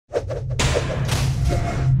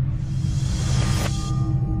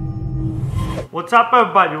What's up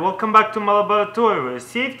everybody, welcome back to my laboratory where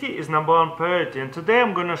safety is #1 priority, and today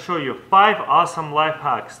I'm gonna show you 5 awesome life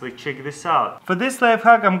hacks. Let's check this out. For this life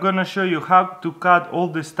hack I'm gonna show you how to cut all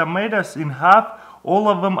these tomatoes in half, all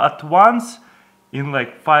of them at once in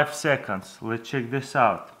like 5 seconds. Let's check this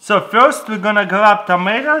out. So first we're gonna grab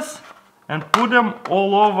tomatoes and put them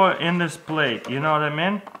all over in this plate, you know what I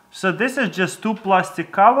mean? So this is just 2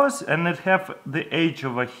 plastic covers and it have the edge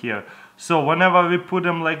over here. So whenever we put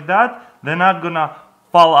them like that, they're not gonna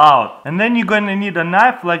fall out. And then you're gonna need a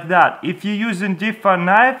knife like that. If you're using different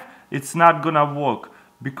knife, it's not gonna work.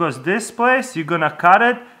 Because this place, you're gonna cut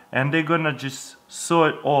it and they're gonna just saw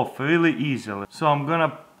it off really easily. So I'm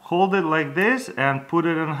gonna hold it like this and put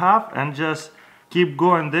it in half and just keep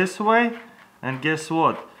going this way. And guess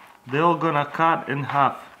what? They're all gonna cut in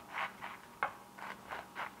half.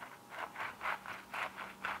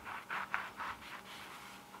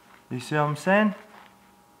 You see what I'm saying?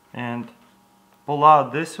 And pull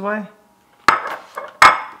out this way.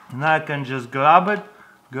 Now I can just grab it,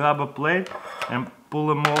 grab a plate and pull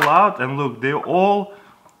them all out, and look, they're all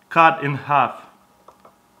cut in half.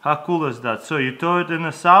 How cool is that? So you throw it in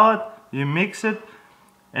a salad, you mix it,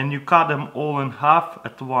 and you cut them all in half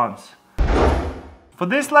at once. For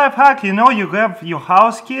this life hack, you know, you have your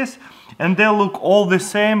house keys and they look all the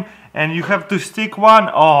same, and you have to stick one,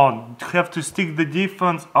 oh, you have to stick the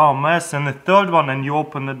difference, oh mess, and the third one and you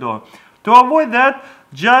open the door. To avoid that,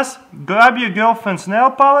 just grab your girlfriend's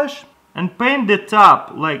nail polish and paint the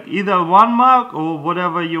top, like either one mark or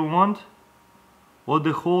whatever you want, or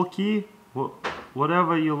the whole key,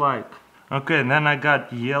 whatever you like. Okay, then I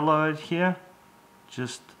got yellow right here,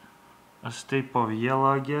 just a strip of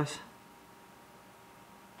yellow I guess.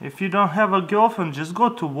 If you don't have a girlfriend, just go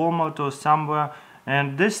to Walmart or somewhere,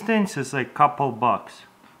 and this thing is like couple bucks.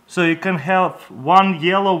 So you can have one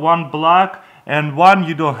yellow, one black, and one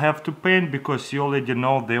you don't have to paint because you already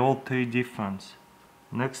know they're all 3 different.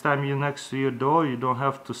 Next time you're next to your door, you don't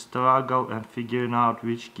have to struggle and figuring out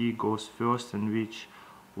which key goes first and which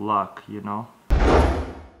lock, you know.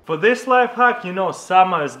 For this life hack, you know,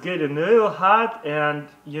 summer is getting real hot and,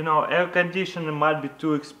 you know, air conditioning might be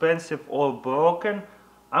too expensive or broken.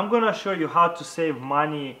 I'm gonna show you how to save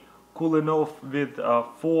money cooling off with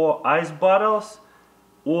 4 ice bottles,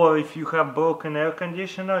 or if you have broken air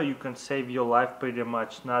conditioner, you can save your life pretty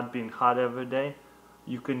much not being hot every day.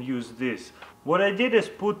 You can use this. What I did is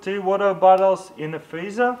put 3 water bottles in the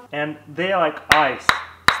freezer and they're like ice,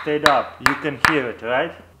 stayed up, you can hear it,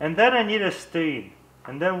 right? And then I need a string,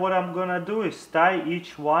 and then what I'm gonna do is tie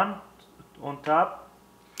each one on top.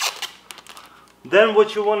 Then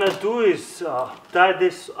what you want to do is tie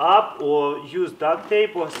this up or use duct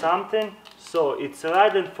tape or something so it's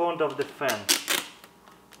right in front of the fan.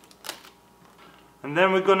 And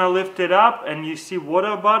then we're gonna lift it up and you see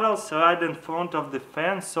water bottles right in front of the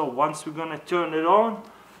fan, so once we're gonna turn it on,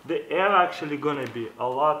 the air actually gonna be a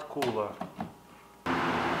lot cooler.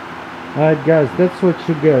 Alright guys, that's what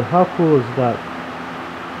you get. How cool is that?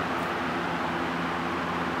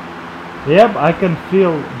 Yep, I can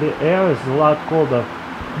feel the air is a lot colder.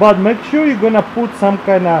 But make sure you're gonna put some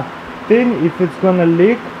kind of thing if it's gonna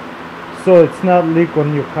leak, so it's not leak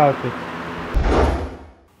on your carpet.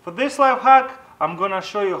 For this life hack, I'm gonna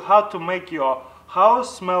show you how to make your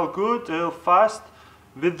house smell good real fast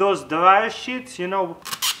with those dryer sheets, you know,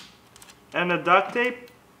 and a duct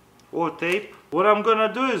tape or tape. What I'm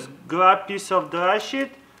gonna do is grab a piece of dry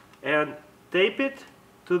sheet and tape it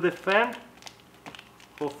to the fan.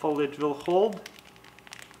 Hopefully it will hold.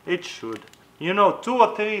 It should. You know, 2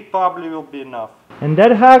 or 3 probably will be enough. And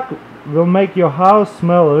that hack will make your house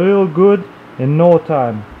smell real good in no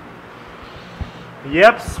time.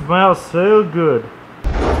 Yep, smells real good.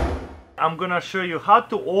 I'm gonna show you how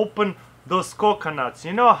to open those coconuts.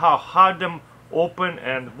 You know how hard them open,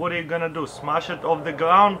 and what are you gonna do? Smash it off the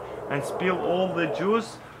ground and spill all the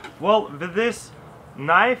juice? Well, with this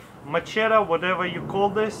knife, machete, whatever you call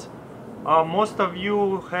this, most of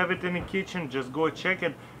you have it in the kitchen, just go check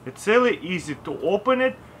it. It's really easy to open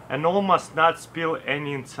it and almost not spill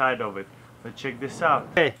any inside of it. Let's check this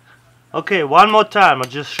out. Okay, one more time, I'll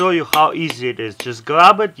just show you how easy it is. Just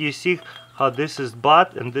grab it, you see how this is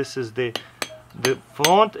butt and this is the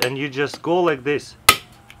front, and you just go like this.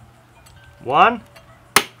 1,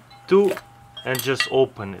 2, and just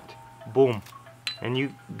open it. Boom. And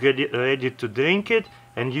you get it ready to drink it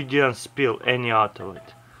and you didn't spill any out of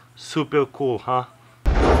it. Super cool, huh?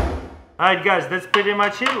 Alright guys, that's pretty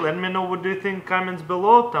much it. Let me know what do you think in comments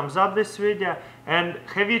below. Thumbs up this video. And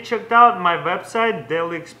have you checked out my website,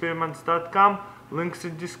 dailyexperiments.com? Links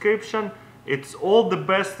in description. It's all the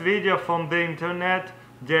best video from the internet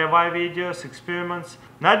DIY videos, experiments,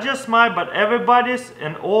 not just mine but everybody's,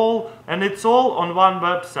 and it's all on one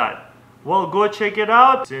website. Well, go check it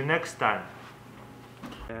out. See you next time.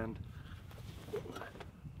 And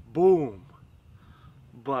boom.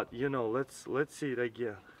 But you know, let's see it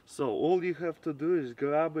again. So all you have to do is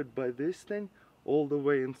grab it by this thing all the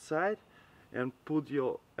way inside and put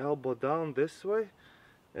your elbow down this way,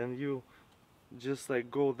 and you just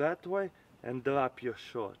like go that way and drop your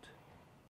shot.